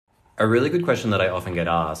A really good question that I often get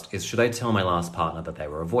asked is, should I tell my last partner that they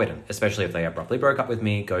were avoidant, especially if they abruptly broke up with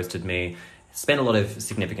me, ghosted me, spent a lot of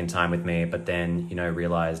significant time with me, but then,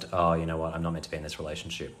 realized, oh, you know what, I'm not meant to be in this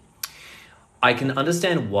relationship. I can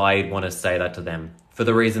understand why you'd want to say that to them, for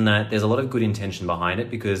the reason that there's a lot of good intention behind it,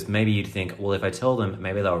 because maybe you'd think, well, if I tell them,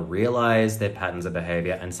 maybe they'll realize their patterns of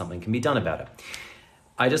behavior and something can be done about it.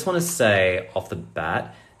 I just want to say off the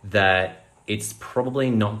bat that it's probably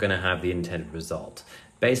not going to have the intended result.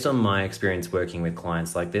 Based on my experience working with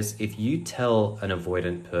clients like this, if you tell an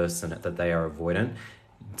avoidant person that they are avoidant,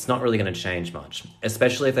 it's not really going to change much,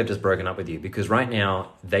 especially if they've just broken up with you, because right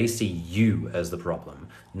now they see you as the problem,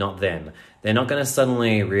 not them. They're not going to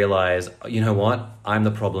suddenly realize, you know what, I'm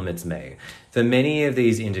the problem, it's me. For many of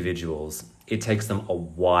these individuals, it takes them a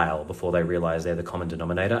while before they realize they're the common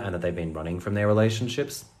denominator and that they've been running from their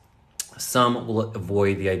relationships. Some will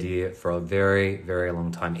avoid the idea for a very, very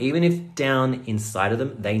long time, even if down inside of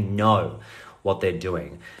them, they know what they're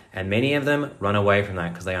doing. And many of them run away from that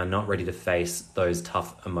because they are not ready to face those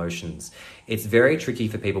tough emotions. It's very tricky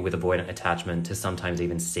for people with avoidant attachment to sometimes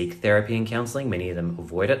even seek therapy and counseling. Many of them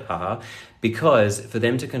avoid it, because for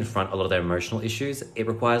them to confront a lot of their emotional issues, it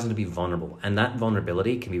requires them to be vulnerable. And that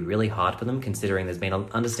vulnerability can be really hard for them, considering there's been an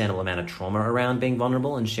understandable amount of trauma around being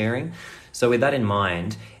vulnerable and sharing. So with that in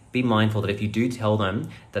mind, be mindful that if you do tell them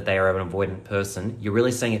that they are an avoidant person, you're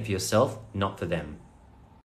really saying it for yourself, not for them.